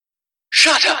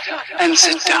Shut up and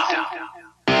sit down.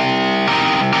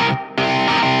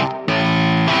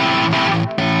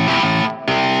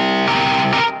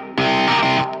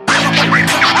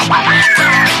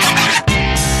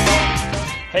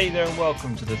 Hey there and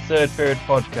welcome to the Third Period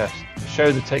Podcast, the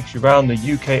show that takes you around the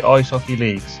UK ice hockey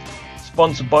leagues.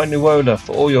 Sponsored by Nuola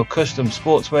for all your custom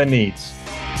sportswear needs.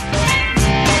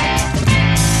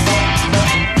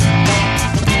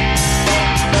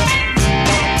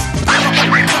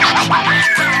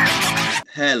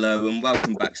 Hello and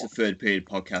welcome back to the Third Period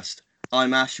Podcast.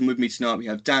 I'm Ash, and with me tonight we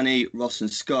have Danny, Ross and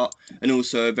Scott, and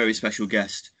also a very special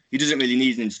guest. He doesn't really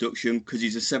need an introduction because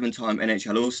he's a 7-time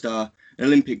NHL All-Star, an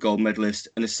Olympic gold medalist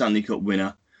and a Stanley Cup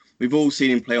winner. We've all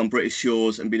seen him play on British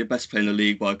shores and be the best player in the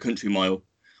league by a country mile.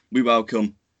 We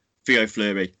welcome Theo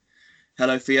Fleury.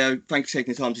 Hello Theo, thanks for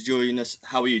taking the time to join us.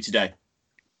 How are you today?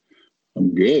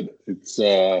 I'm good. It's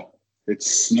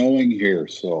snowing here,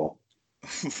 so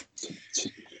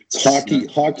it's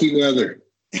hockey weather.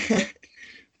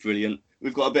 Brilliant.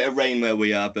 We've got a bit of rain where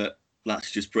we are, but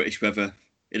that's just British weather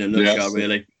in a nutshell,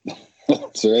 really.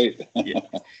 That's right. Yeah.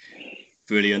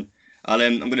 Brilliant.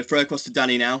 I'm going to throw across to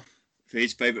Danny now for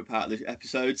his favourite part of the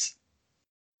episodes.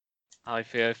 Hi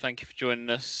Theo, thank you for joining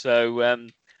us. So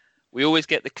we always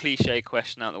get the cliche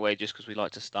question out of the way just because we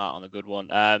like to start on a good one.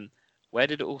 Where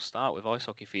did it all start with ice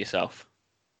hockey for yourself?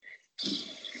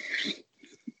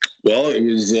 Well, it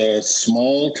was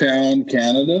small town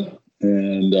Canada,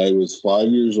 and I was 5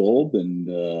 years old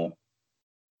and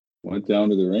went down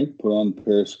to the rink, put on a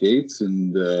pair of skates,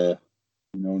 and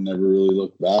never really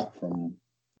looked back from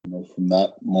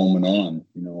that moment on.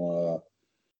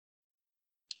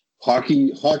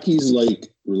 Hockey's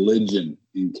like religion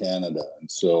in Canada, and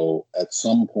so at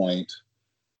some point,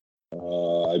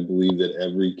 I believe that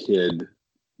every kid,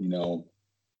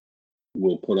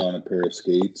 will put on a pair of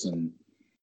skates and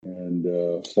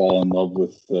fall in love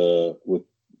with the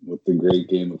great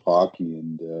game of hockey,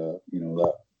 and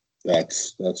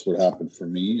that's what happened for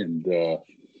me. And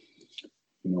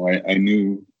I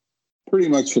knew pretty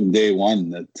much from day one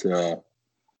that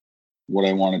what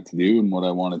I wanted to do and what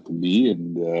I wanted to be,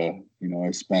 and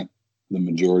I spent the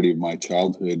majority of my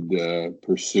childhood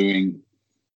pursuing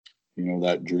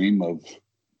that dream of,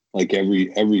 like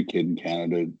every kid in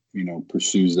Canada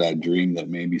pursues that dream that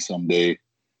maybe someday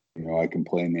I can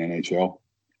play in the NHL.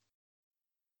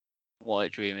 What a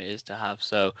dream it is to have.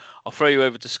 So I'll throw you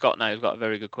over to Scott now. He's got a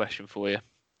very good question for you.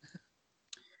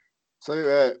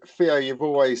 So, Theo, you've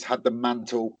always had the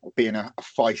mantle of being a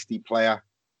feisty player,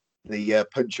 the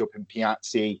punch-up in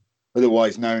Piazzi,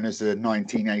 otherwise known as the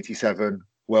 1987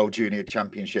 World Junior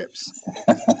Championships.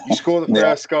 You score the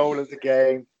first goal of the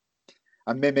game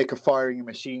and mimic a firing a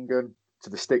machine gun to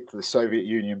the stick to the Soviet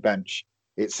Union bench.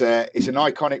 It's an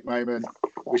iconic moment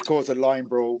which caused a line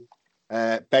brawl,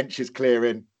 benches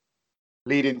clearing,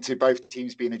 leading to both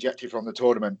teams being ejected from the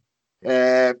tournament.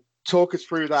 Talk us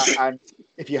through that, and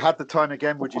if you had the time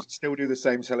again, would you still do the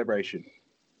same celebration?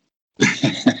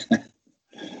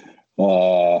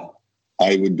 I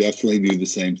would definitely do the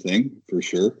same thing for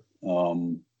sure.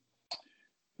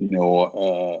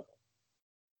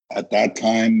 At that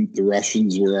time, the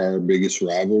Russians were our biggest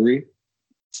rivalry,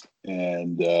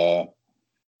 and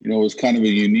it was kind of a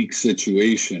unique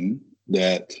situation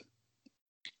that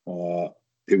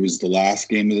it was the last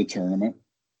game of the tournament.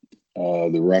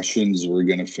 The Russians were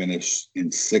going to finish in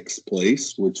 6th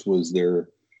place, which was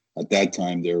at that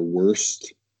time, their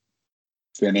worst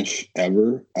finish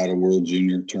ever at a World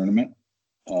Junior tournament.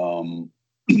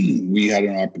 We had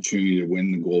an opportunity to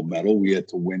win the gold medal. We had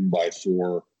to win by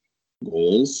 4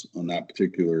 goals on that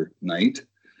particular night.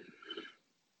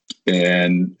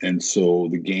 And so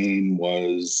the game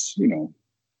was,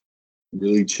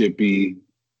 really chippy,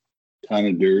 kind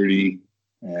of dirty.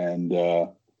 And,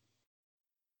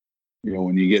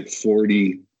 when you get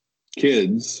 40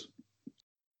 kids,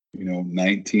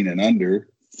 19 and under,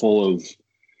 full of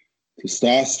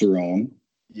testosterone,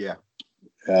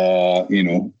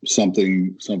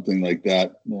 something like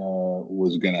that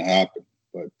was going to happen.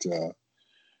 But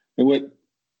what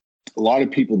a lot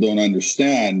of people don't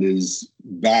understand is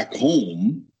back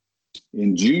home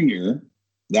in junior,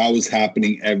 that was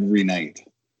happening every night.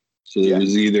 So there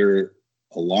was either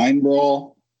a line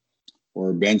brawl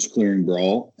or a bench clearing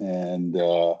brawl, and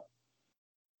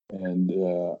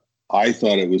I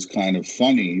thought it was kind of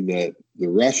funny that the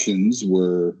Russians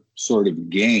were sort of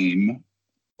game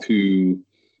to,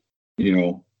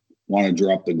 want to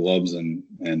drop the gloves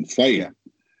and fight,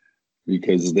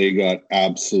 because they got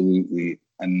absolutely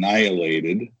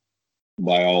annihilated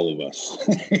by all of us,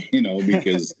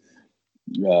 because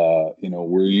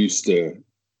we're used to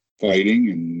fighting,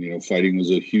 and fighting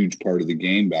was a huge part of the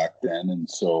game back then. And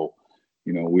so,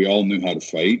 we all knew how to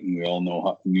fight, and we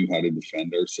all knew how to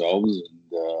defend ourselves.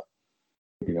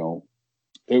 And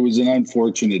it was an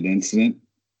unfortunate incident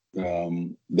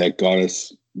that got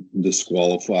us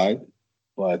disqualified.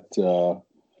 But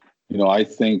I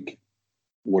think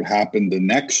what happened the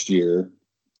next year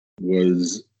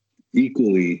was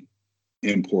equally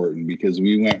important, because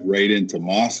we went right into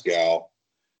Moscow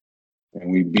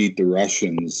and we beat the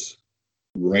Russians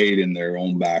right in their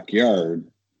own backyard.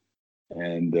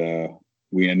 And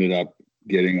we ended up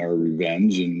getting our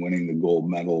revenge and winning the gold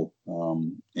medal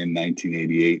in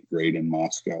 1988 right in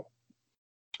Moscow.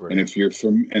 Right. And if you're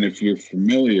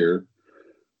familiar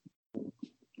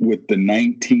with the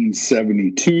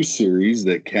 1972 series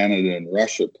that Canada and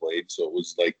Russia played, so it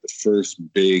was like the first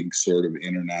big sort of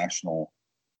international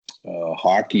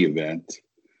hockey event,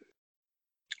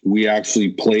 we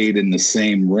actually played in the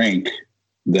same rink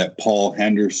that Paul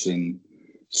Henderson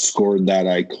scored that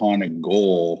iconic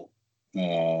goal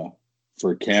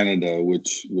for Canada,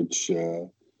 which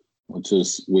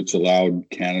allowed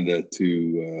Canada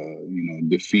to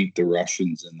defeat the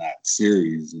Russians in that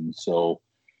series. And so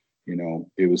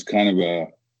it was kind of a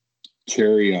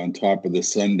cherry on top of the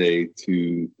sundae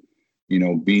to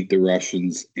beat the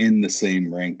Russians in the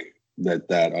same rink that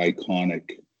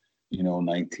iconic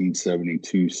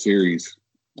 1972 series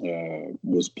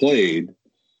was played,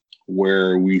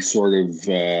 where we sort of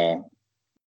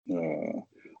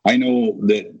I know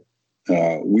that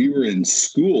we were in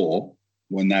school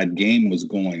when that game was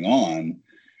going on,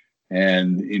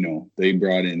 and they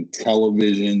brought in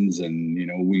televisions, and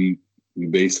we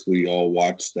basically all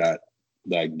watched that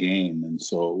game. And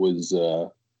so it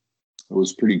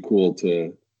was pretty cool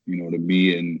to to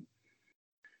be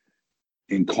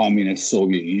in communist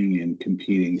Soviet Union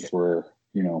competing for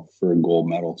a gold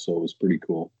medal. So it was pretty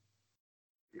cool.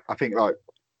 I think like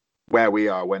where we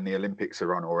are when the Olympics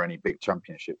are on, or any big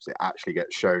championships, it actually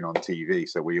gets shown on TV,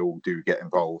 so we all do get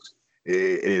involved.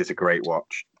 It is a great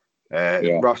watch.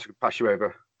 Ross, pass you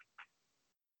over.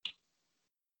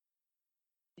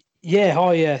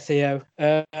 Hi, Theo.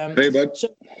 Hey, bud.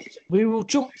 So we will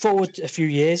jump forward a few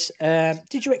years.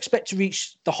 Did you expect to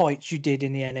reach the heights you did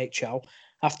in the NHL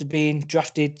after being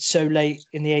drafted so late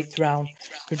in the 8th round,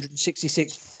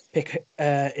 166th pick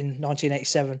in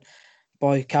 1987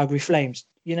 by Calgary Flames?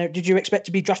 Did you expect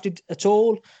to be drafted at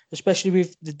all, especially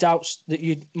with the doubts that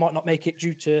you might not make it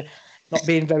due to not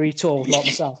being very tall like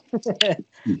myself?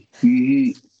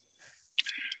 Mm-hmm.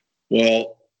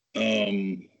 Well,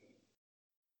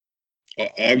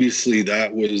 obviously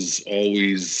that was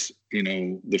always,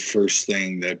 the first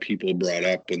thing that people brought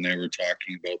up when they were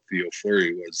talking about Theo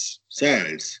Fleury was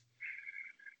size.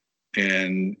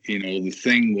 And, the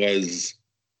thing is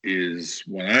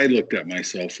when I looked at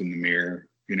myself in the mirror,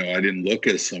 I didn't look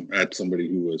at somebody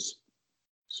who was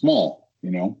small.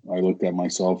 I looked at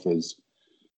myself as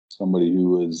somebody who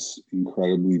was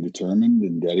incredibly determined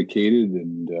and dedicated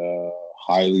and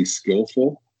highly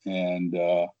skillful. And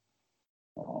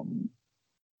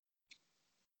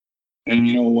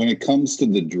when it comes to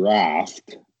the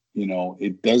draft,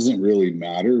 it doesn't really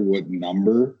matter what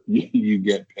number you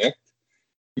get picked.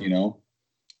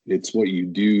 It's what you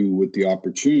do with the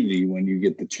opportunity when you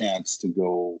get the chance to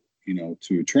go,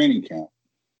 to a training camp.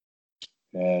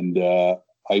 And the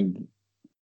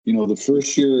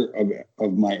first year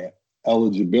of my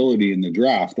eligibility in the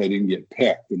draft, I didn't get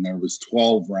picked, and there was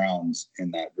 12 rounds in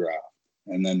that draft.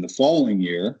 And then the following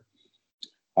year,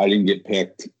 I didn't get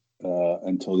picked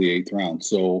until the 8th round.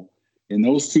 So in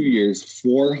those 2 years,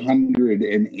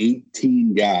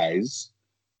 418 guys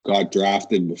got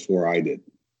drafted before I did.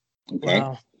 Okay.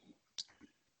 Wow.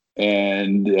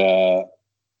 And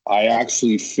I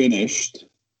actually finished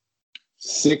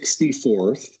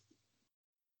 64th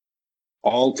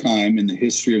all time in the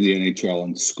history of the NHL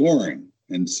in scoring.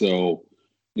 And so,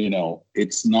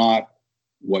 it's not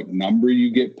what number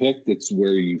you get picked, it's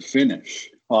where you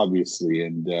finish, obviously.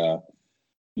 And,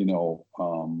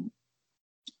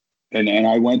 and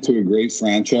I went to a great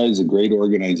franchise, a great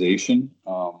organization.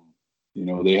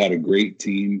 They had a great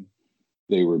team.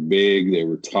 They were big, they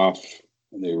were tough,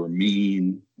 they were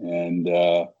mean. And,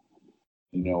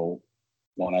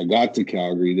 when I got to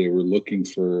Calgary, they were looking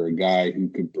for a guy who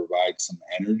could provide some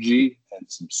energy and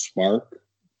some spark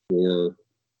for,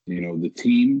 the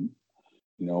team.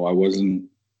 I wasn't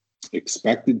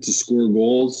expected to score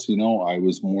goals. I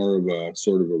was more of a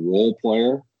sort of a role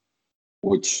player,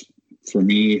 which for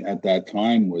me at that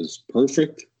time was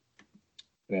perfect.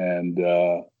 And,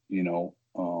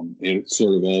 it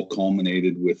sort of all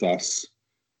culminated with us,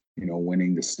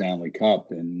 winning the Stanley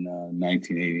Cup in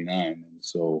 1989. And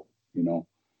so,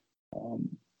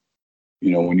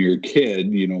 When you're a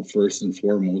kid, first and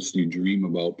foremost, you dream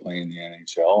about playing the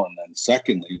NHL. And then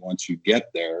secondly, once you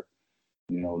get there,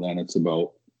 then it's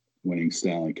about winning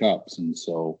Stanley Cups. And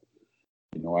so,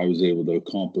 I was able to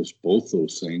accomplish both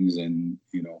those things in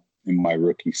my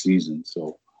rookie season.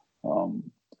 So,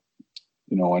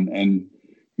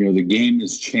 the game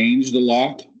has changed a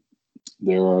lot.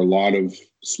 There are a lot of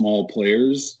small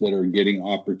players that are getting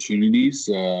opportunities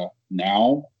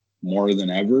now more than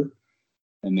ever.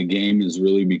 And the game has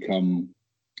really become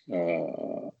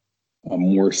a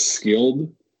more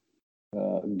skilled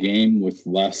game with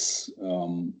less,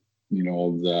 of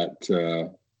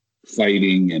that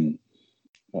fighting and,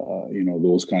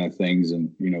 those kind of things.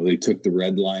 And, they took the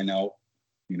red line out.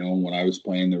 When I was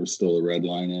playing, there was still a red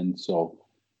line in. So,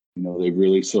 they've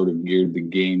really sort of geared the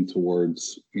game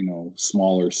towards,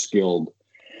 smaller skilled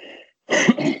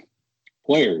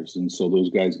players. And so those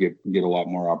guys get a lot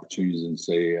more opportunities than,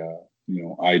 say,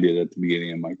 I did at the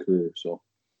beginning of my career. So.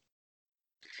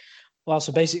 Well,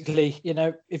 so basically,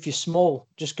 if you're small,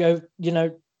 just go,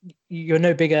 you're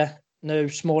no bigger, no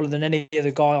smaller than any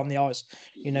other guy on the ice.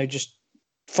 Just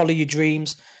follow your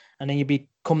dreams, and then you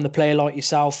become the player like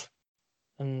yourself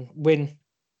and win.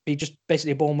 Be just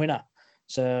basically a born winner.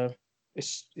 So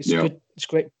it's good. It's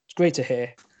great. It's great to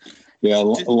hear. Yeah,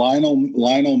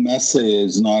 Lionel Messi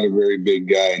is not a very big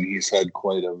guy, and he's had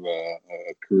quite a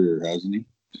career, hasn't he?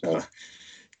 So.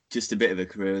 Just a bit of a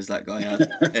career as that guy had.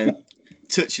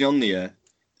 Touching on the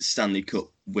Stanley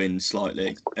Cup win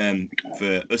slightly,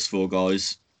 for us four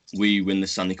guys, we win the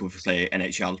Stanley Cup if we play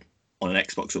NHL on an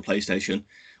Xbox or PlayStation.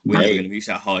 We're never going to reach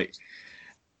that height.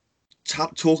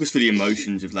 Talk us through the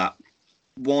emotions of that.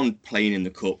 One, playing in the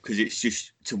cup, because it's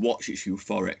just, to watch it's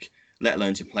euphoric, let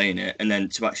alone to play in it, and then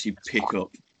to actually pick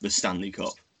up the Stanley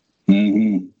Cup.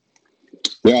 Mm-hmm.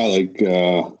 Yeah,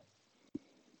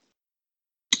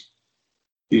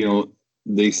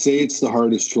 they say it's the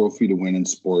hardest trophy to win in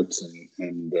sports,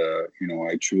 and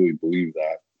I truly believe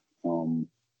that.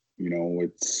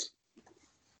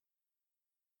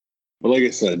 But like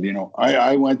I said,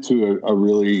 I went to a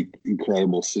really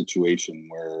incredible situation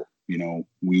where,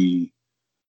 we,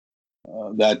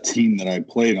 that team that I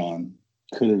played on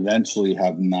could eventually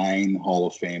have 9 Hall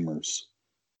of Famers,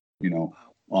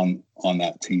 on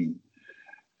that team.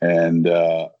 And,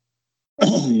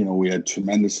 we had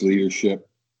tremendous leadership,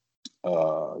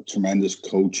 tremendous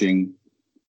coaching,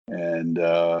 and,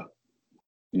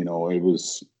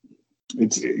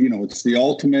 it's the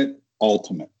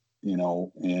ultimate,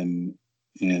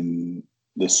 in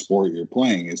the sport you're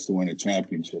playing is to win a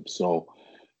championship. So,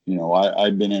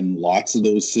 I've been in lots of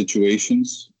those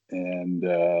situations, and,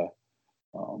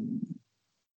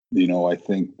 I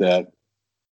think that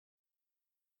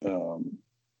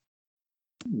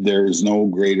there is no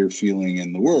greater feeling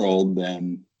in the world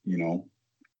than,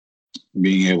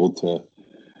 being able to,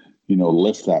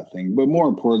 lift that thing. But more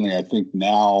importantly, I think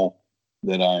now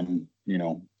that I'm,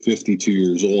 52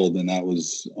 years old, and that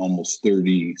was almost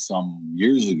 30 some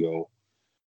years ago,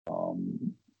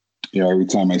 every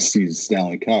time I see the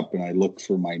Stanley Cup and I look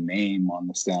for my name on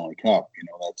the Stanley Cup,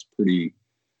 that's pretty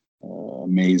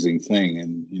amazing thing.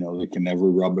 And, they can never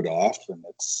rub it off, and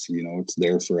it's, it's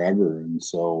there forever. And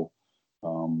so,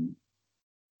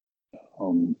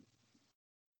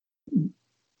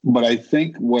 but I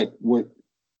think what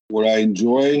I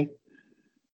enjoy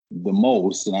the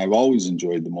most, and I've always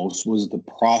enjoyed the most, was the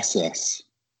process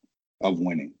of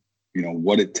winning,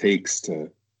 what it takes to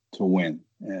win.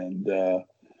 And,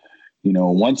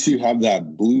 once you have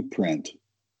that blueprint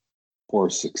for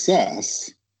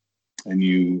success, and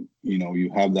you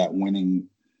have that winning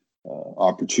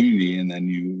opportunity, and then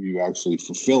you actually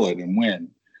fulfill it and win,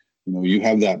 you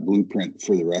have that blueprint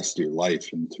for the rest of your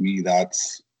life. And to me,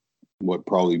 that's what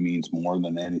probably means more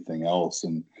than anything else.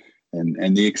 And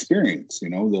the experience,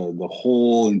 the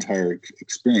whole entire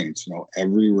experience,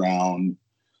 every round,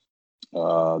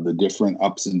 the different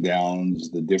ups and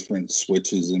downs, the different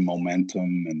switches in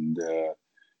momentum, and,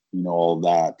 all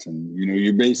that. And,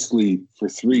 you're basically for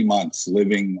 3 months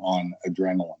living on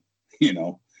adrenaline,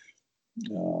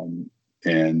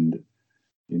 and,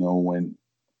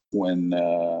 when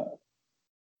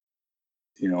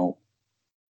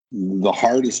the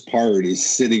hardest part is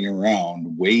sitting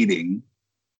around waiting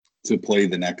to play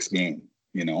the next game,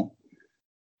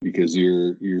 because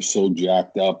you're so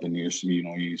jacked up, and you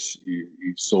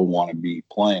so want to be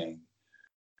playing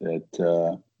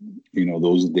that,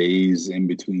 those days in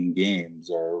between games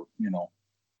are,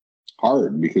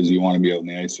 hard, because you want to be out on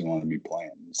the ice, you want to be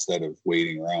playing instead of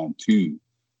waiting around to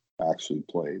actually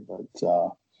play. But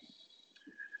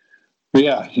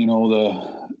yeah,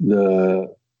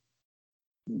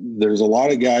 there's a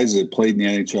lot of guys that played in the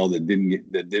NHL that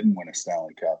didn't win a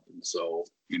Stanley Cup, and so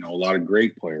a lot of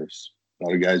great players, a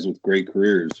lot of guys with great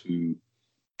careers who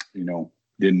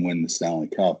didn't win the Stanley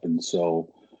Cup, and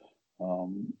so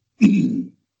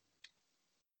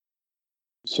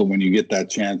so when you get that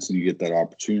chance and you get that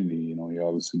opportunity, you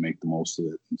obviously make the most of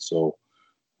it. And so,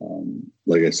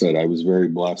 like I said, I was very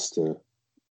blessed to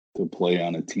play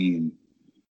on a team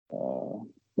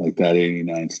like that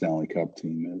 '89 Stanley Cup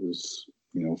team. It was,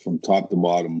 from top to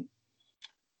bottom,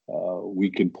 we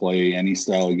could play any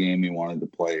style of game you wanted to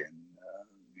play, and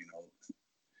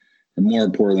and more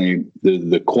importantly,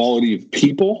 the quality of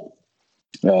people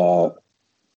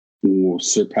who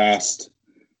surpassed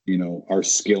our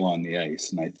skill on the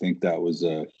ice. And I think that was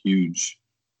a huge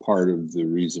part of the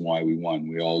reason why we won.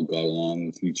 We all got along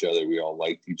with each other. We all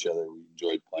liked each other. We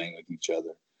enjoyed playing with each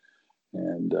other.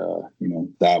 And,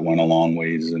 that went a long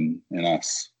ways in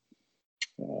us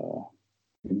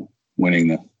winning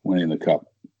the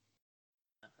cup.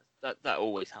 That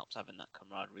always helps, having that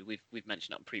camaraderie. We've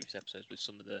mentioned that in previous episodes with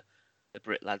some of the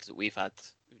Brit lads that we've had.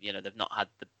 They've not had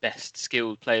the best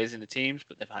skilled players in the teams,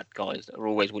 but they've had guys that are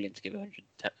always willing to give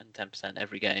 110%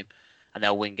 every game, and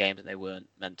they'll win games that they weren't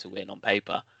meant to win on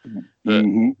paper. But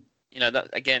that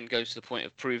again goes to the point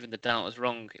of proving the doubters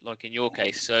wrong, like in your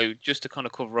case. So just to kind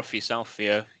of cover off for yourself,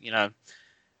 Theo,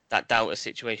 that doubter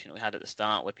situation that we had at the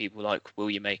start, where people were like, will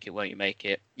you make it, won't you make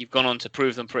it? You've gone on to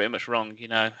prove them pretty much wrong,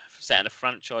 setting a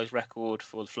franchise record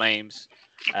for the Flames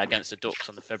against the Ducks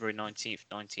on the February 19th,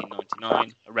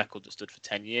 1999, a record that stood for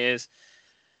 10 years.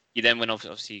 You then went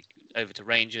obviously over to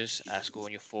Rangers,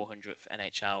 scoring your 400th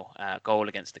NHL goal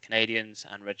against the Canadiens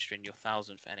and registering your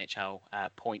 1000th NHL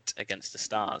point against the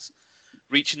Stars.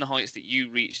 Reaching the heights that you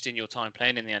reached in your time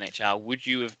playing in the NHL, would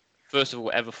you have, first of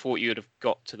all, ever thought you would have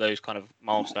got to those kind of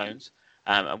milestones?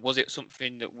 And was it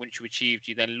something that once you achieved,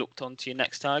 you then looked on to your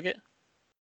next target?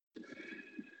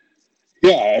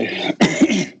 Yeah,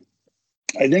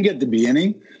 I think at the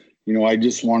beginning, I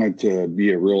just wanted to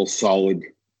be a real solid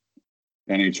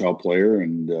NHL player,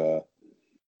 and the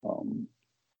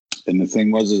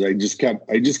thing was I just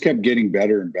kept getting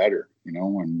better and better, and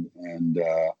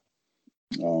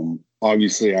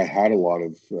obviously I had a lot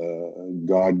of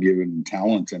God-given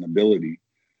talent and ability,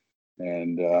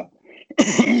 and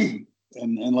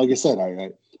and like I said,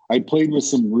 I played with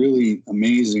some really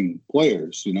amazing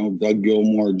players, Doug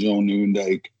Gilmour, Joe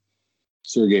Newendike,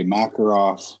 Sergei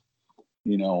Makarov,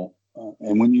 and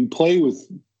when you play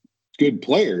with good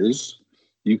players,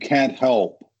 you can't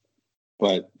help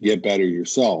but get better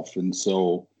yourself. And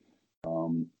so,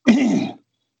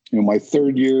 my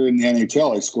third year in the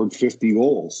NHL, I scored 50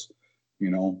 goals,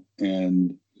 and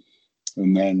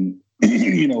then,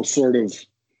 sort of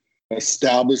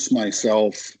established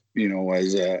myself,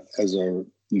 as a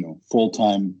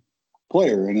full-time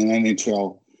player and an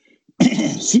NHL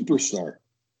superstar.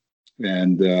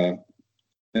 And then,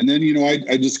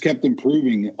 I just kept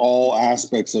improving all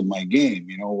aspects of my game,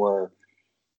 where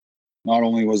not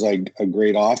only was I a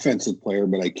great offensive player,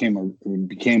 but I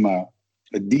became a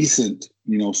decent,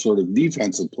 sort of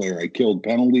defensive player. I killed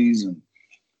penalties and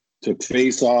took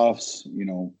face-offs,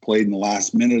 played in the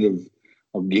last minute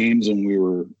of games when we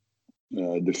were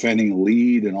defending a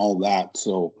lead and all that.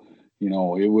 So,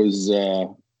 it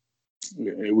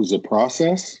was a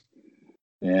process.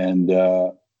 And,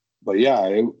 but yeah,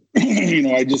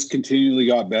 I just continually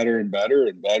got better and better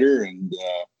and better. And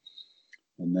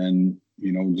then,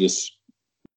 just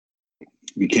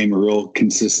became a real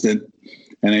consistent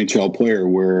NHL player,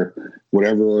 where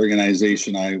whatever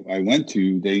organization I went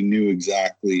to, they knew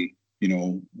exactly,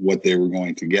 what they were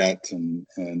going to get. And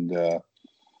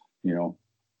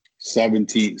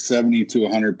 70 to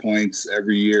 100 points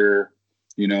every year,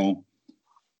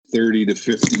 30 to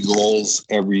 50 goals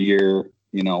every year,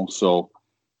 so,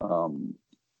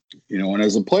 and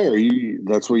as a player,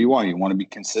 that's what you want. You want to be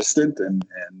consistent,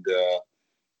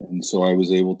 and so I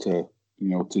was able to,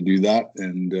 to do that.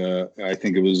 And I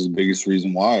think it was the biggest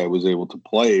reason why I was able to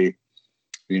play,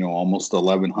 almost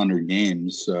 1,100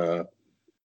 games.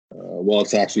 Well,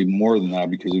 it's actually more than that,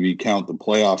 because if you count the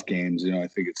playoff games, I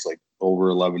think it's like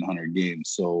over 1,100 games.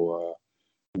 So,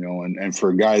 and for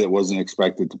a guy that wasn't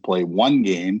expected to play one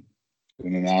game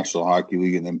in the National Hockey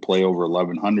League and then play over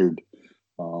 1,100,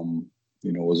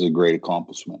 was a great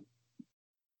accomplishment.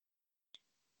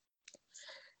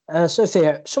 So,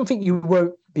 Theo, something you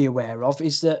won't be aware of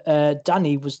is that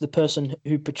Danny was the person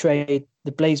who portrayed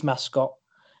the Blaze mascot,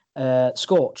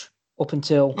 Scorch, up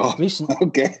until recent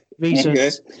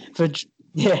reasons.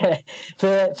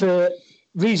 For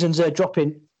reasons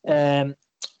dropping.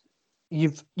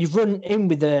 You've run in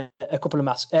with a couple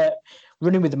of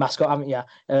running with the mascot, haven't you?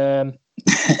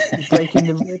 breaking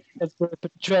the rib of the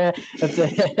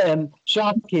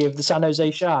Sharky of the San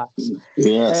Jose Sharks.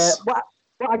 Yes. What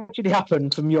actually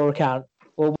happened from your account,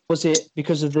 or was it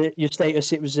because of your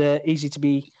status? It was easy to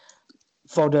be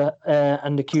fodder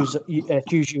and accuse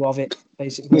you of it,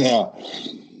 basically. Yeah.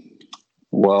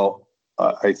 Well,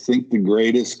 I think the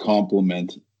greatest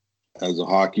compliment as a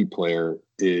hockey player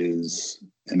is,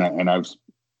 and I've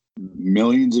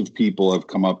millions of people have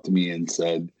come up to me and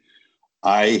said,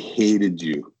 I hated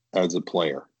you as a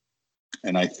player.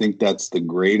 And I think that's the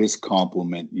greatest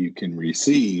compliment you can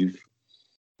receive,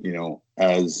 you know,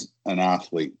 as an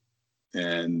athlete.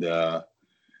 And,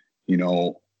 you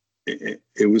know,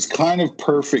 it was kind of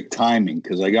perfect timing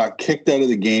because I got kicked out of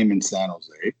the game in San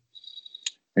Jose.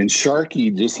 And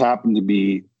Sharky just happened to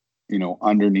be, you know,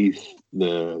 underneath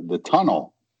the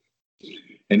tunnel.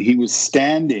 And he was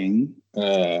standing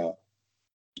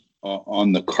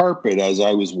on the carpet as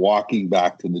I was walking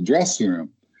back to the dressing room.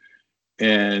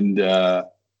 And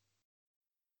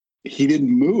he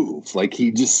didn't move. Like,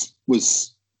 he just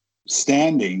was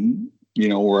standing, you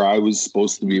know, where I was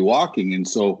supposed to be walking. And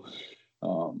so,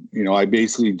 you know, I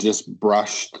basically just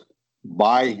brushed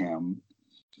by him.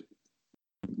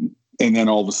 And then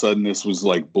all of a sudden this was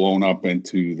like blown up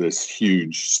into this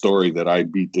huge story that I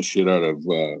beat the shit out of,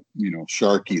 you know,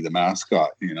 Sharky, the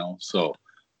mascot, you know? So,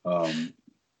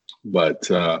 but,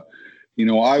 you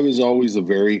know, I was always a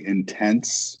very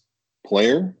intense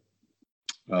player.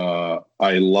 I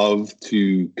love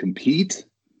to compete.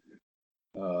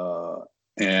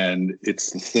 And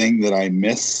it's the thing that I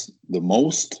miss the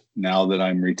most now that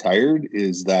I'm retired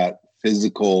is that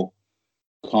physical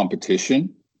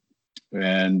competition.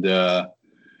 And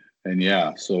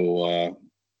yeah, so,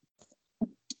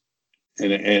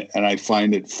 and I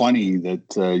find it funny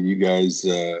that you guys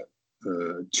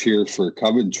cheer for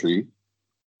Coventry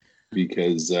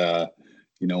because,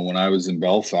 you know, when I was in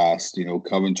Belfast, you know,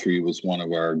 Coventry was one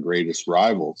of our greatest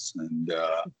rivals and,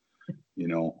 you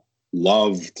know,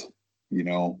 loved, you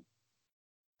know,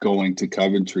 going to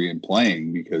Coventry and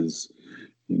playing because,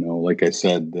 you know, like I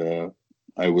said,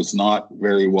 I was not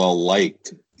very well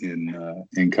liked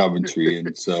in Coventry.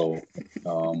 And so,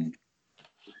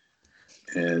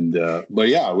 but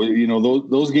yeah, you know,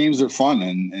 those games are fun.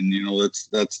 And, you know,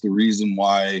 that's the reason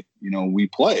why, you know, we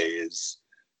play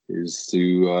is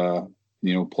to,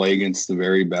 you know, play against the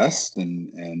very best.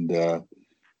 And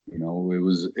you know,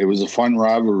 it was a fun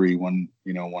rivalry when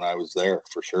I was there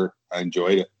for sure. I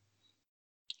enjoyed it.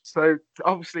 So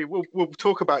obviously we'll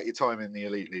talk about your time in the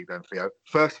Elite League then, Theo.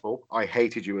 First of all, I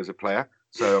hated you as a player,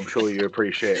 so I'm sure you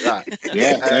appreciate that.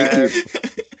 Yeah, thank you.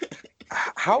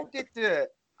 How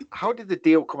did the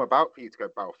deal come about for you to go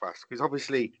Belfast? Because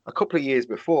obviously a couple of years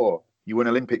before you won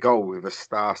Olympic gold with a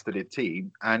star-studded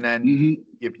team, and then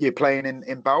you're playing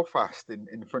in Belfast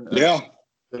in front of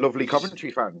the lovely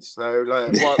Coventry fans. So,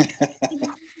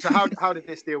 how did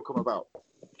this deal come about?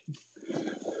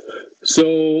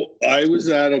 So I was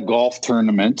at a golf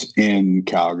tournament in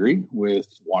Calgary with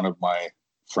one of my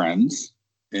friends,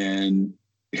 and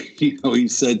you know, he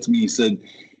said to me, he said,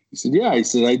 yeah, he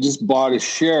said, I just bought a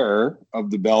share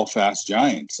of the Belfast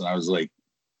Giants. And I was like,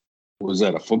 was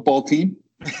that a football team?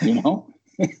 You know?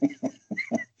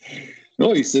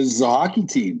 No, he says it's a hockey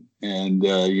team. And,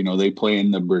 you know, they play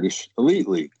in the British Elite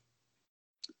League.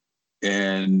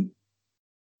 And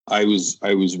I was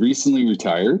recently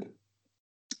retired.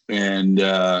 And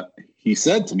he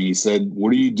said to me, he said,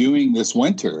 what are you doing this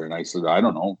winter? And I said, I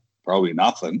don't know, probably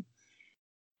nothing.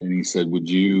 And he said, would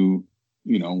you,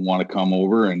 you know, want to come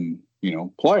over and, you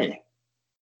know, play?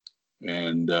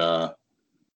 And I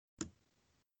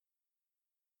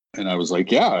was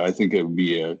like, yeah, I think it would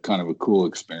be a kind of a cool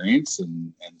experience.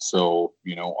 And so,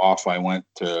 you know, off I went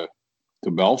to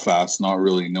Belfast, not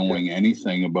really knowing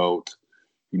anything about,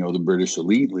 you know, the British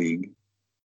Elite League.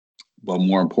 But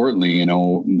more importantly, you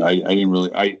know, I didn't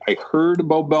really, I heard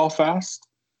about Belfast,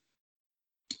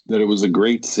 that it was a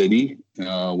great city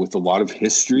with a lot of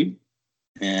history.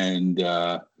 And,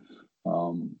 you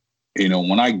know,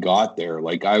 when I got there,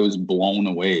 like I was blown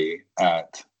away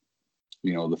at,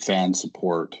 you know, the fan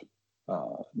support.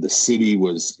 The city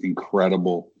was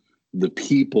incredible. The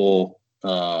people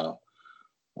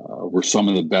were some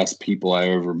of the best people I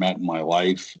ever met in my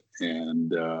life.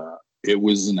 And it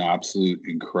was an absolute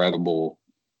incredible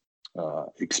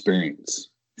experience.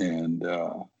 And,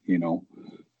 you know,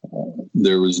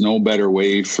 there was no better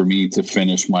way for me to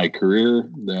finish my career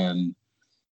than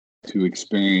to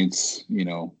experience, you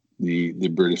know, the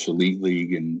British Elite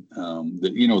League and,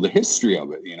 you know, the history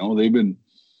of it. You know,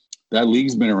 that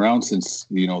league's been around since,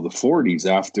 you know, the 40s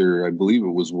after, I believe it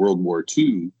was World War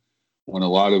II, when a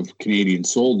lot of Canadian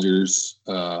soldiers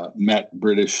met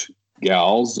British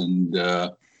gals and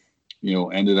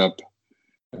ended up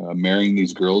marrying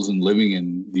these girls and living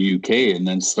in the UK, and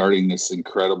then starting this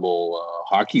incredible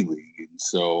hockey league. And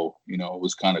so it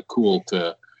was kind of cool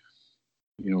to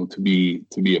be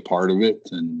a part of it.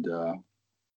 And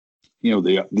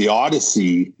the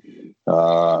Odyssey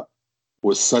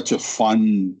was such a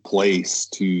fun place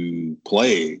to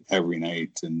play every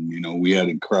night, and we had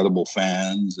incredible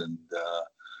fans, and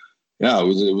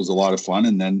it was a lot of fun.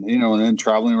 And then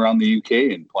traveling around the UK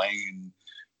and playing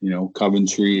in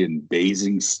Coventry and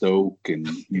Basingstoke, and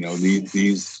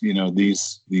these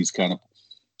kind of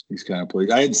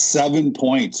places. I had 7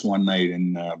 points one night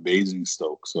in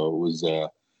Basingstoke, so it was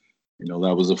that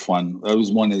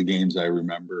was one of the games I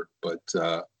remember. But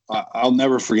I'll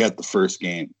never forget the first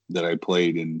game that I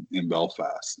played in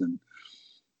Belfast. And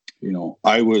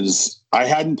I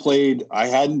hadn't played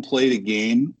a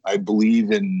game, I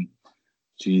believe, in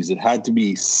it had to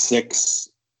be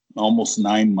almost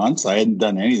 9 months. I hadn't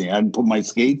done anything. I hadn't put my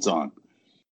skates on.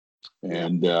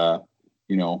 And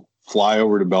fly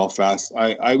over to Belfast.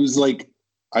 I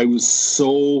was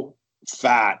so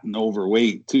fat and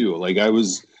overweight too. Like I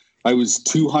was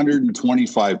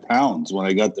 225 pounds when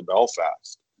I got to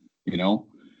Belfast.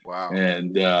 Wow.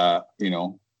 And I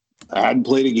hadn't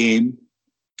played a game,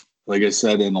 like I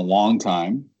said, in a long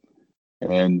time.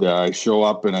 And I show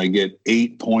up and I get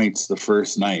 8 points the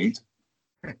first night.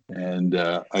 And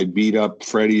I beat up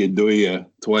Freddie Aduya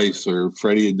twice, or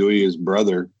Freddie Aduya's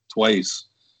brother twice,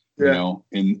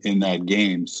 in that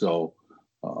game. So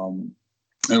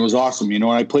it was awesome.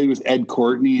 I played with Ed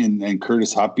Courtney and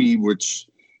Curtis Huppy, which,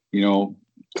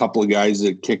 a couple of guys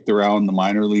that kicked around the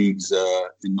minor leagues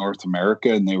in North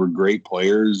America, and they were great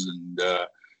players. And,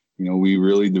 we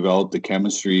really developed the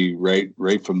chemistry right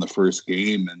from the first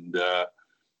game. And,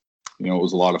 it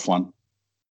was a lot of fun.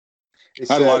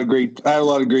 I had a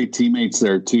lot of great teammates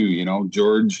there too.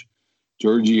 Georgie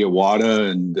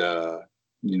Awada and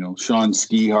Sean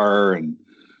Skihar and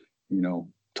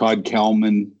Todd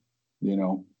Kelman.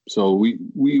 So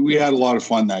we had a lot of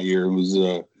fun that year. It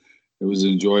was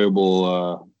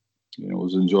enjoyable. It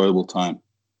was an enjoyable time.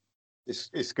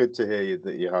 It's good to hear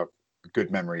that you have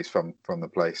good memories from the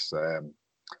place. I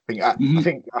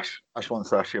think Ash wants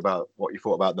to ask you about what you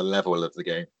thought about the level of the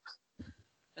game.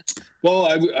 Well,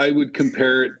 I would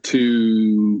compare it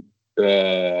to,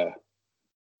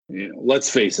 let's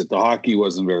face it, the hockey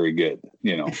wasn't very good,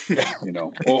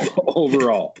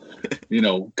 overall,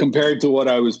 compared to what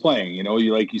I was playing.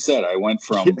 Like you said, I went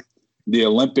from the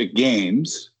Olympic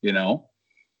Games,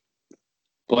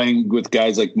 playing with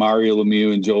guys like Mario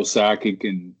Lemieux and Joe Sakic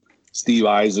and Steve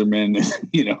Yzerman,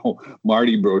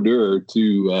 Marty Brodeur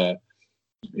to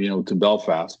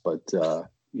Belfast. But,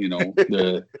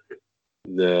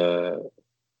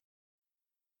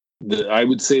 I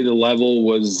would say the level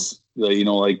was,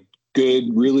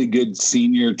 really good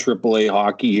senior AAA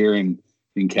hockey here in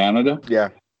Canada. Yeah.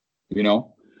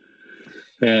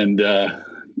 And,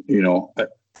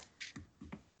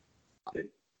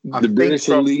 the British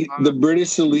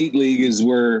Elite League is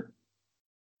where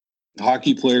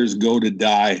hockey players go to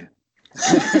die.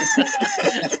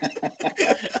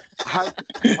 I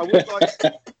would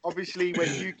like, obviously,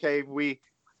 when you came,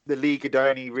 the league had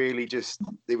only really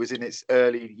it was in its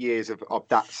early years of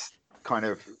that kind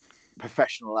of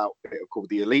professional outfit called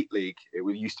the Elite League. It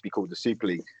used to be called the Super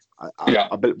League.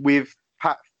 But with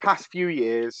past few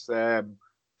years, the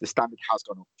standard has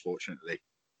gone up, unfortunately.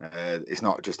 It's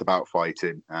not just about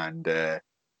fighting and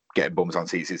getting bums on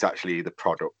seats. It's actually the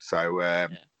product. So,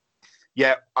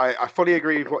 I fully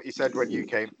agree with what you said when you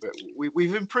came, but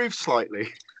we've improved slightly.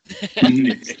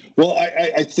 Well,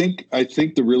 I think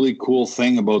the really cool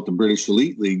thing about the British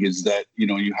Elite League is that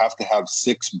you have to have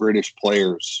 6 British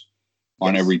players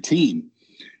on every team,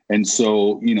 and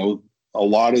so a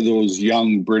lot of those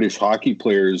young British hockey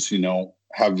players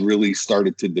have really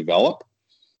started to develop,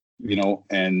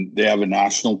 and they have a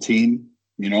national team.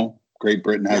 Great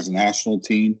Britain has a national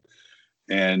team,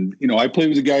 and I played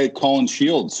with a guy, Colin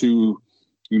Shields, who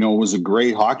was a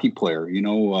great hockey player.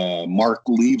 Mark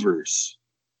Levers.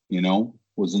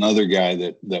 Was another guy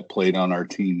that played on our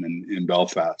team in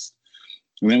Belfast.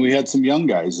 And then we had some young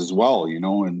guys as well,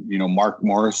 and Mark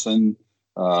Morrison,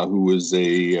 who was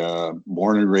a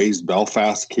born and raised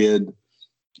Belfast kid.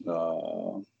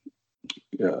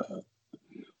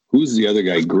 Who's the other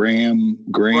guy? Graham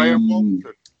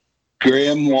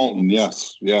Walton.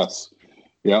 Yes. Yeah.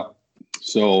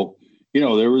 So,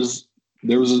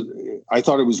 I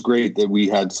thought it was great that we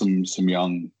had some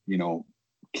young,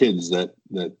 kids that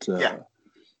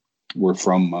were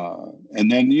from, and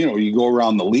then, you go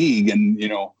around the league and,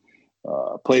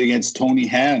 played against Tony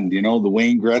Hand, the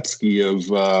Wayne Gretzky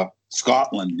of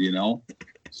Scotland,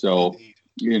 So,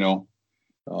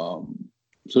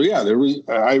 so yeah,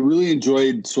 I really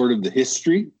enjoyed sort of the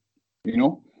history,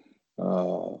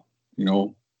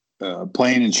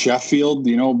 playing in Sheffield,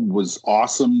 was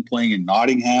awesome. Playing in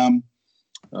Nottingham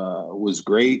was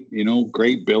great,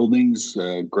 great buildings,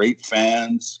 great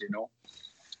fans,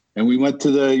 And we went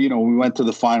to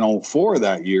the Final Four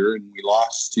that year, and we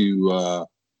lost to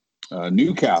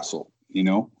Newcastle,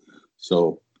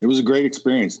 So it was a great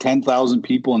experience. 10,000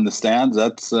 people in the stands.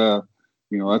 That's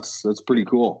that's pretty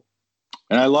cool.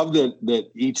 And I love that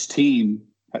each team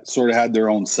sort of had their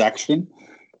own section,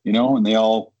 and they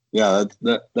all. Yeah,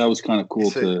 that was kind of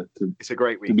cool it's a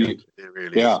great weekend. It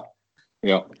really is.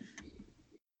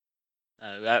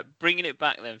 Bringing it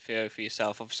back then, Theo, for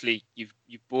yourself. Obviously, you've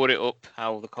brought it up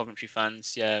how the Coventry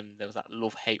fans, there was that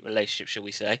love-hate relationship, shall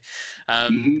we say?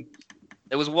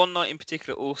 There was one night in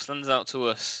particular all stands out to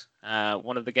us.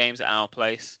 One of the games at our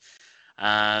place,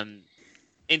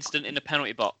 incident in the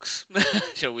penalty box,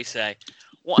 shall we say?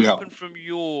 What happened from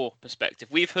your perspective?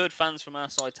 We've heard fans from our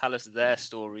side tell us their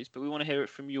stories, but we want to hear it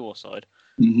from your side.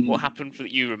 What happened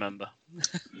that you remember?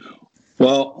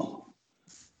 Well,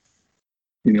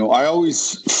 I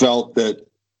always felt that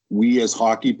we as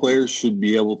hockey players should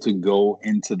be able to go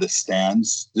into the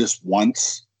stands just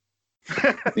once,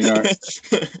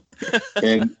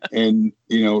 and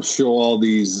show all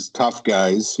these tough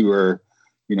guys who are,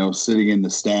 sitting in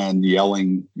the stand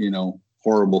yelling,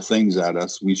 horrible things at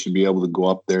us. We should be able to go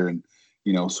up there and,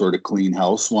 sort of clean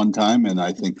house one time. And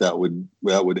I think that would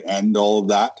end all of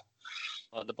that.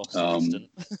 Like the Boston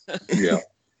incident. Yeah.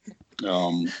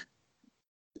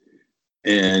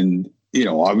 And,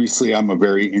 obviously I'm a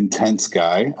very intense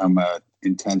guy. I'm an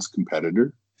intense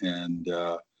competitor. And,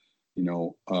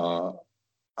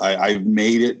 I've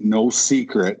made it no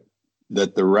secret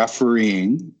that the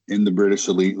refereeing in the British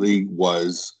Elite League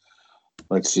was,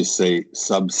 let's just say,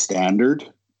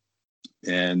 substandard.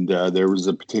 And there was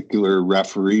a particular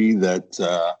referee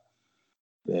that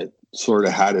sort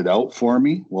of had it out for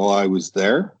me while I was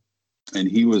there. And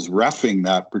he was reffing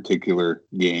that particular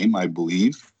game, I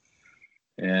believe.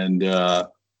 And I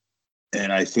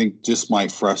think just my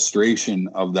frustration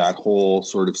of that whole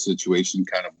sort of situation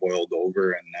kind of boiled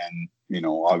over. And then,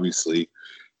 obviously,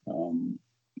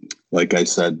 like I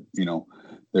said,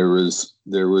 there was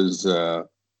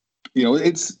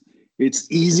it's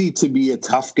easy to be a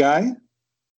tough guy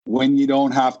when you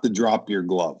don't have to drop your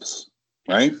gloves,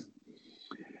 right?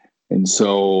 And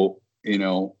so,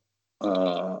 and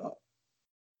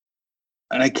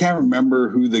I can't remember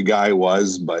who the guy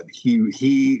was, but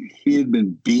he had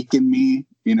been beaking me,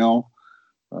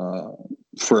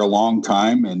 for a long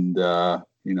time. And,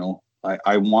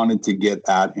 I wanted to get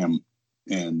at him.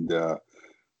 And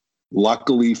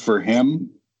luckily for him,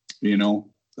 he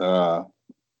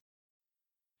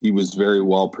was very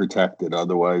well protected.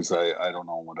 Otherwise, I don't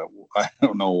know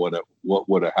what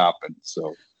would have happened.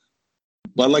 So,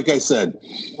 but like I said,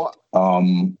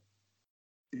 I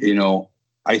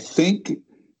think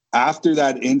after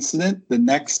that incident, the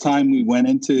next time we went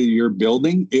into your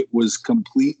building, it was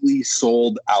completely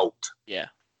sold out. Yeah,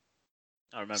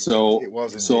 I remember. So it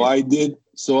was. So I did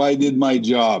my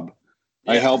job.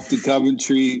 Yeah. I helped the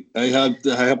Coventry. I helped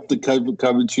the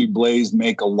Coventry Blaze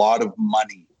make a lot of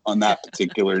money on that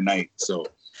particular night. So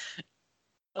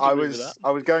I was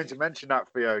going to mention that,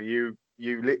 Theo. You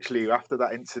literally, after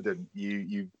that incident,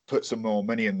 you put some more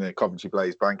money in the Coventry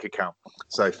Blaze bank account.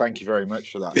 So thank you very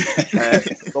much for that.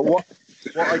 But what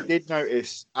I did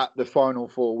notice at the Final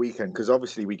Four weekend, because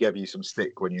obviously we gave you some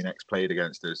stick when you next played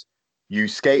against us, you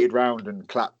skated round and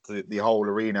clapped the whole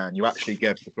arena, and you actually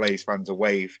gave the Blaze fans a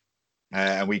wave,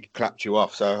 and we clapped you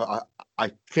off. So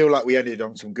I feel like we ended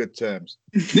on some good terms.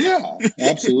 Yeah,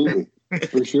 absolutely.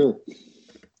 For sure.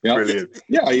 Yeah. Brilliant.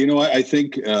 Yeah, I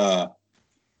think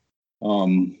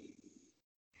and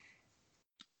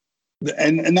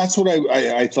that's what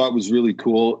I thought was really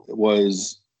cool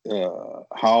was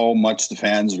how much the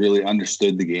fans really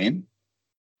understood the game,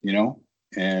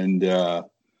 and that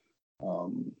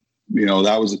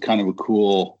was a kind of a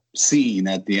cool scene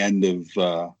at the end of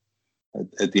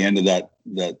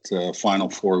that Final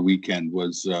Four weekend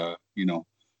was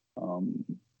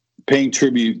paying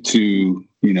tribute to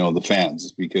the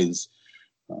fans, because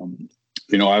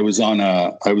I was on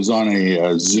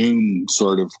a Zoom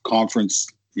sort of conference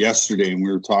yesterday, and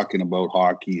we were talking about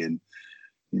hockey, and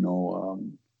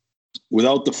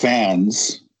without the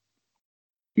fans,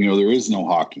 there is no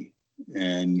hockey,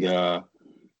 and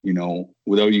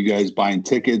without you guys buying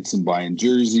tickets and buying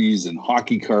jerseys and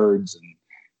hockey cards and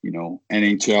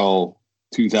NHL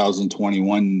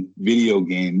 2021 video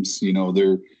games.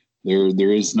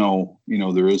 There is no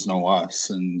us,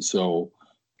 and so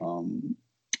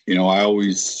I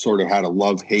always sort of had a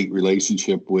love-hate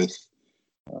relationship with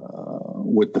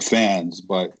the fans,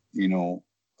 but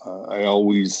I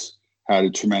always had a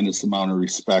tremendous amount of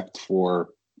respect for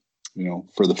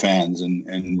the fans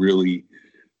and really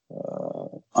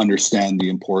understand the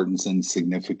importance and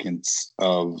significance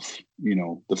of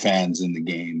the fans in the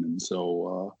game. And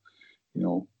so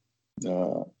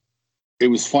it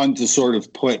was fun to sort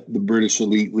of put the British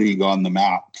Elite League on the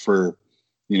map for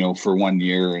 1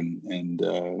 year, and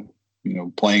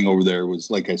playing over there was,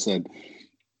 like I said,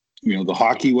 the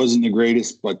hockey wasn't the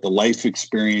greatest, but the life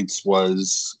experience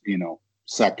was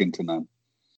second to none.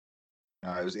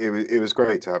 It was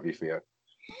great to have you, Theo.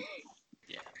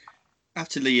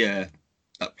 After that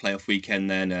playoff weekend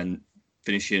then, and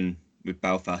finishing with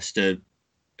Belfast, a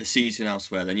season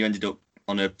elsewhere, then you ended up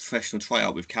on a professional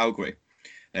tryout with Calgary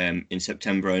in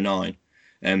September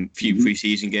 2009. Few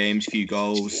pre-season games, few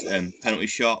goals, penalty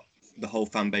shot, the whole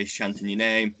fan base chanting your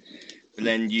name. But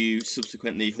then you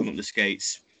subsequently hung up the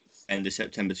skates end of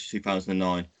September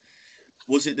 2009.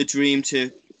 Was it the dream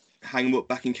to hang them up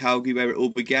back in Calgary where it all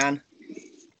began?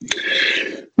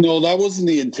 No, that wasn't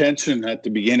the intention at the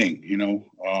beginning.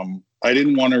 I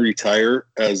didn't want to retire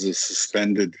as a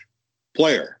suspended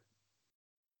player.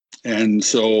 And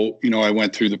so, I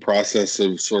went through the process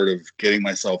of sort of getting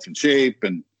myself in shape,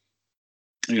 and,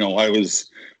 I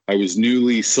was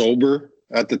newly sober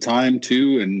at the time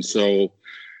too. And so,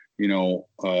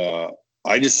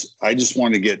 I just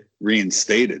wanted to get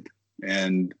reinstated.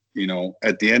 And,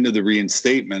 at the end of the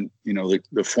reinstatement,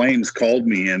 the Flames called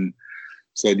me and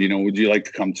said, would you like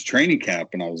to come to training camp?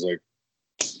 And I was like,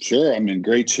 sure, I'm in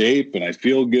great shape and I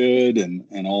feel good and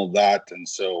all of that. And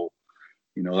so,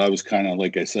 that was kind of,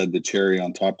 like I said, the cherry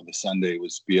on top of the sundae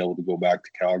was to be able to go back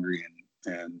to Calgary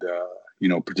and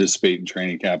participate in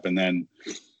training camp. And then,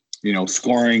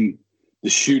 scoring the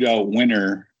shootout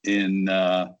winner in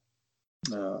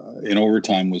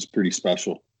overtime was pretty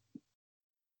special.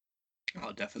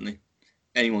 Oh, definitely.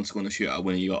 Anyone scoring a shootout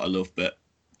winner, you got to love, but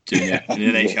doing it in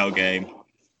an NHL game.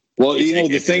 Well,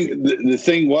 the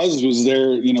thing was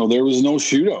there, there was no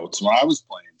shootouts when I was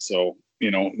playing. So,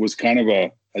 it was kind of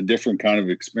a different kind of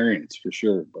experience for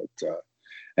sure. But,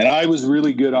 and I was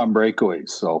really good on breakaways.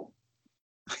 So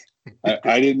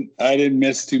I didn't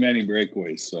miss too many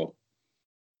breakaways. So.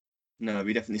 No,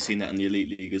 we definitely seen that in the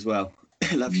Elite League as well.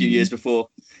 That few years before.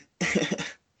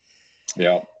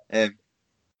 Yeah. I'm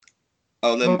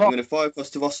going to fire across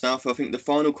to Ross now for, I think, the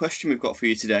final question we've got for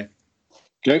you today.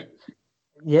 Okay.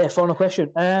 Yeah, final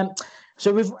question.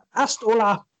 So we've asked all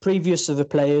our previous other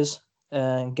players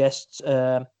and guests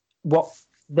what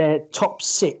their top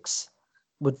six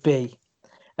would be.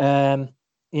 I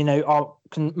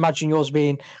can imagine yours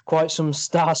being quite some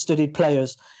star-studded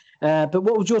players. But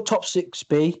what would your top six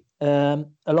be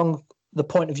along the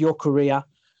point of your career?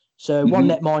 So one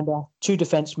netminder, two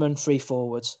defensemen, three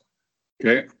forwards.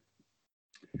 Okay.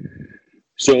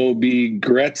 So it'll be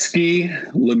Gretzky,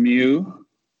 Lemieux,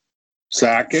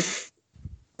 Sakic.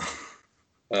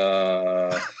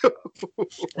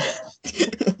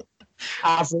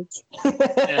 Average.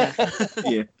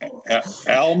 Yeah.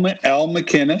 Al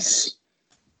McInnes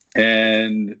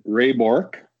and Ray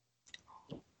Bourque.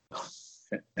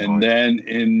 And then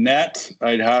in net,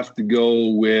 I'd have to go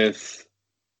with,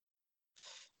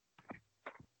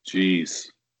 too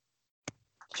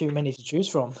many to choose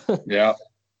from. Yeah.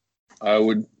 I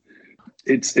would.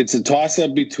 It's a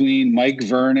toss-up between Mike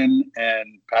Vernon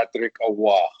and Patrick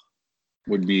Roy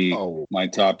would be my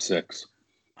top six.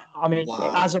 I mean,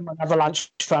 as I'm an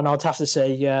Avalanche fan, I'd have to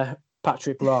say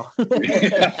Patrick Roy.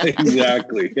 Yeah,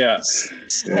 exactly. Yeah.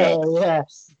 Yeah.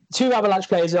 Two Avalanche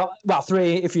players, well,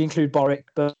 three if you include Boric,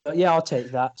 but yeah, I'll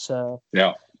take that. So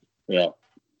yeah. Wow.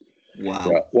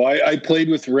 Yeah. Well, I played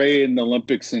with Ray in the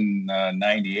Olympics in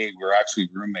 '98. We were actually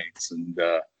roommates, and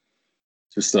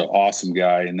just an awesome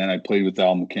guy. And then I played with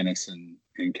Al McInnes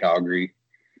in Calgary,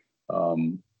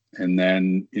 and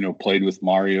then played with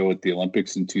Mario at the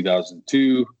Olympics in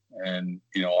 2002. And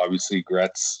obviously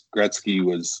Gretzky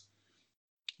was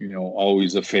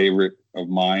always a favorite of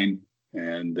mine,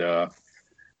 and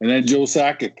then Joe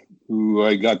Sakic, who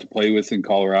I got to play with in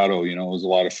Colorado. It was a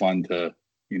lot of fun to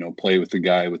play with a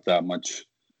guy with that much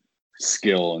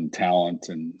skill and talent,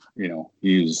 and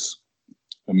he's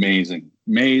amazing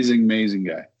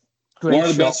guy. Great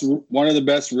One of the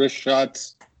best wrist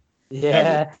shots.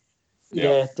 Yeah,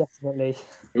 definitely.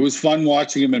 It was fun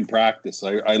watching him in practice.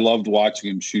 I loved watching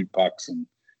him shoot pucks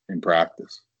in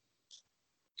practice.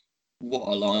 What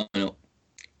a lineup!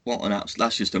 What an absolute!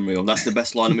 That's just unreal. That's the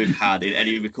best line we've had in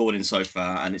any recording so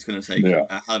far, and it's going to take Yeah.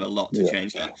 a hell of a lot to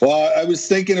change that. Well, I was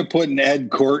thinking of putting Ed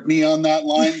Courtney on that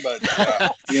line, but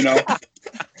you know.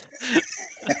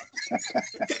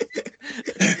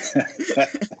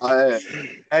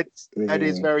 Ed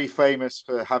is very famous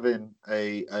for having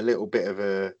a little bit of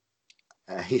a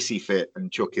hissy fit and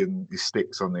chucking his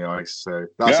sticks on the ice. So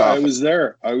that's I was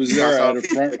there. I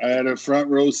had a front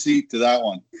row seat to that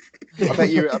one. I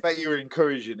bet you were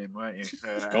encouraging him, weren't you?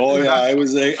 I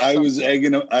was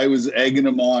egging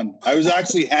him on. I was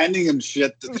actually handing him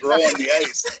shit to throw on the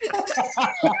ice.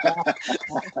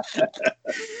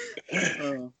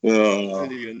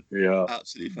 Brilliant. Yeah,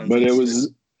 Absolutely fantastic. but it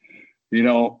was,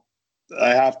 I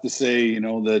have to say,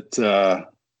 that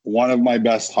one of my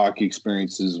best hockey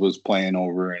experiences was playing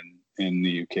over in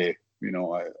the UK.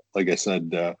 Like I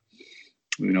said,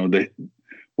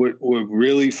 what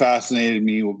really fascinated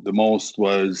me the most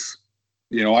was,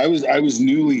 I was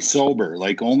newly sober,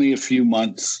 like only a few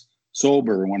months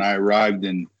sober when I arrived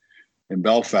in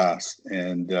Belfast,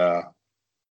 and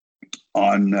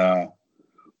on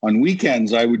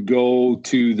weekends I would go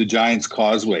to the Giants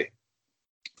Causeway,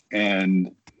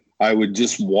 and I would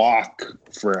just walk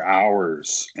for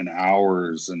hours and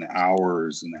hours and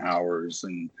hours and hours,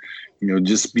 and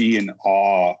just be in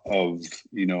awe of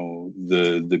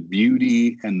the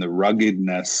beauty and the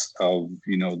ruggedness of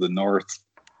the north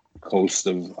coast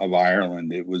of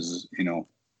Ireland. It was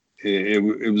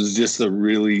it was just a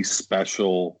really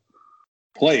special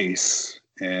place,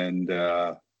 and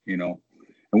and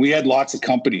we had lots of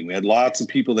company. We had lots of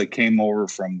people that came over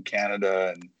from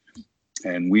Canada,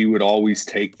 and we would always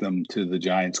take them to the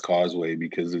Giants Causeway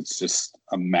because it's just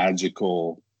a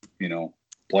magical,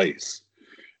 place.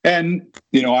 And,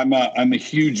 I'm a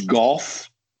huge golf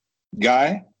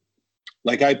guy.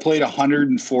 Like, I played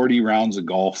 140 rounds of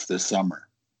golf this summer.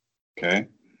 Okay.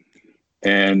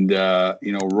 And,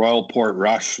 Royal Port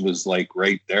Rush was like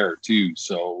right there too.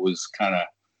 So it was kind of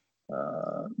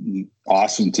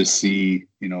awesome to see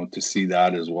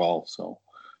that as well. So,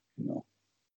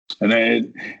 and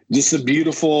then just a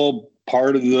beautiful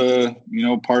part of the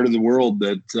world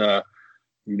that,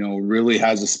 really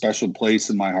has a special place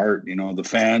in my heart. The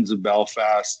fans of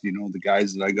Belfast, the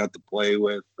guys that I got to play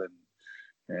with,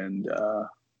 and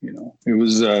it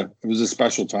was a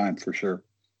special time for sure.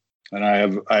 And I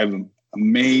have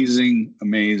amazing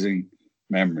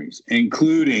memories,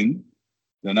 including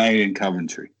the night in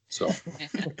Coventry. So,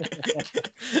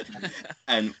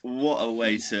 and what a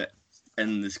way to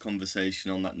end this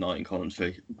conversation on that night in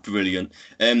Coventry. Brilliant.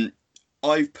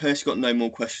 I've personally got no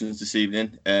more questions this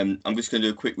evening. I'm just going to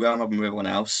do a quick round robin with everyone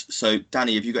else. So,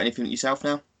 Danny, have you got anything yourself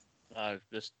now? No,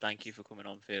 just thank you for coming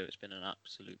on, Theo. It's been an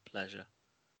absolute pleasure.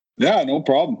 Yeah, no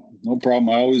problem. No problem.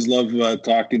 I always love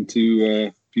talking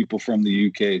to people from the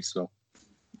UK. So,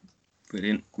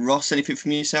 brilliant. Ross, anything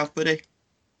from yourself, buddy?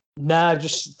 No,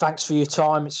 just thanks for your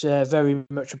time. It's very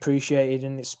much appreciated,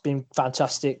 and it's been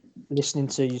fantastic listening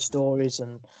to your stories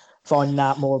and finding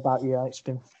out more about you. It's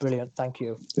been brilliant. Thank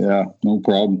you. Yeah, no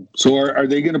problem. So are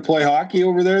they going to play hockey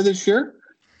over there this year?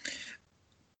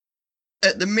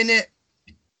 At the minute,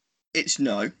 it's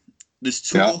no. There's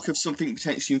talk of something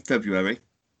potentially in February.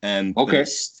 Okay.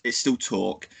 It's still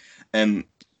talk. Then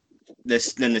they're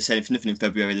saying if nothing in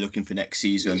February, they're looking for next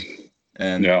season.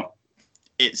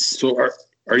 It's so.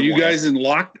 Are you guys in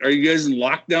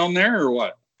lockdown there or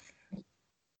what?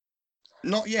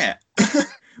 Not yet.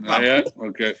 Not yet.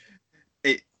 Okay.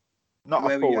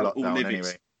 Not a full lockdown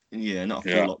anyway. Yeah, not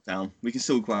a full lockdown. We can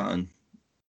still go out and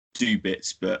do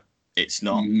bits, but it's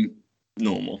not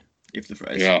normal, if the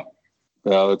phrase. Yeah.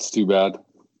 Yeah, that's too bad.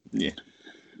 Yeah.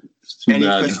 Any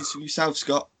questions from yourself,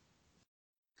 Scott?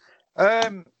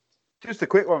 Just a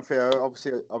quick one, Theo.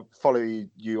 Obviously, I follow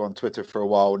you on Twitter for a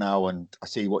while now, and I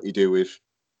see what you do with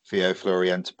Theo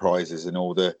Fleury Enterprises and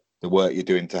all the work you're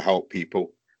doing to help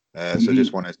people. So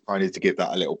just I need to give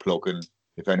that a little plug, and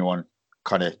if anyone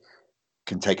kind of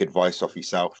can take advice off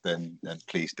yourself, then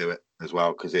please do it as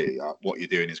well, because what you're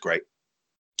doing is great.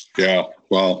 Yeah,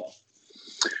 well,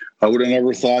 I would have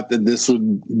never thought that this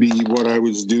would be what I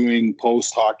was doing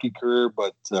post hockey career,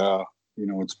 but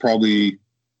it's probably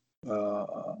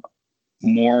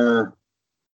more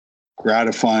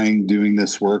gratifying doing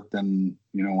this work than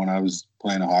when I was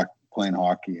playing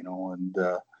hockey. And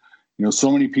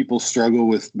so many people struggle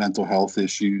with mental health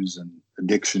issues and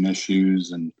addiction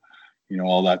issues and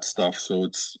all that stuff. So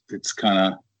it's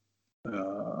kind of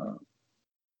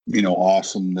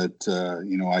awesome that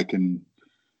I can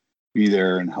be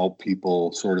there and help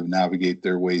people sort of navigate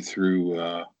their way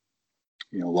through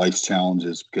life's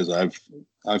challenges, because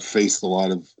I've faced a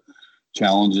lot of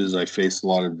challenges. I faced a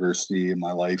lot of adversity in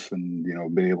my life, and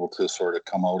be able to sort of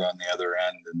come out on the other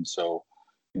end. And so,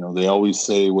 they always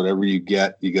say, whatever you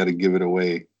get, you got to give it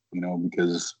away.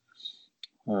 Because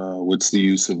what's the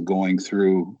use of going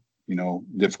through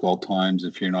difficult times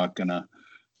if you're not gonna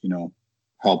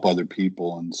help other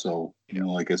people? And so,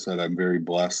 like I said, I'm very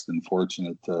blessed and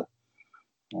fortunate to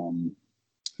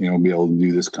be able to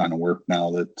do this kind of work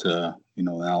now that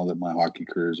now that my hockey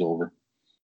career is over.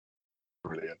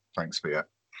 Brilliant. Thanks for that.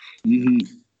 Mm-hmm.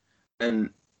 And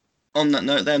on that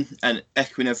note then, and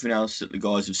echoing everything else that the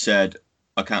guys have said,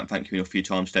 I can't thank you enough for your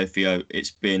time today, Theo.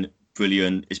 It's been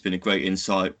brilliant. It's been a great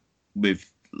insight. We've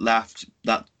laughed.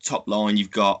 That top line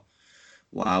you've got,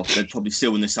 wow, they'd probably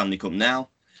still win the Stanley Cup now.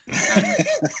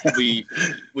 We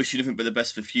wish you nothing but the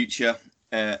best for the future.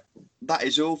 That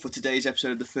is all for today's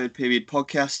episode of the Third Period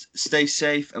podcast. Stay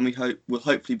safe, and we'll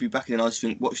hopefully be back in an ice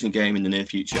rink watching a game in the near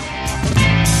future.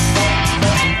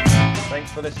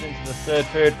 Thanks for listening to the Third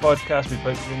Period podcast. We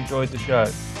hope you enjoyed the show.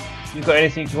 If you've got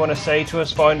anything you want to say to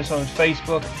us, find us on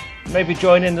Facebook, and maybe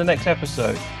join in the next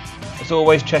episode. As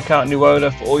always, check out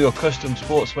Nuola for all your custom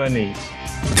sportswear needs.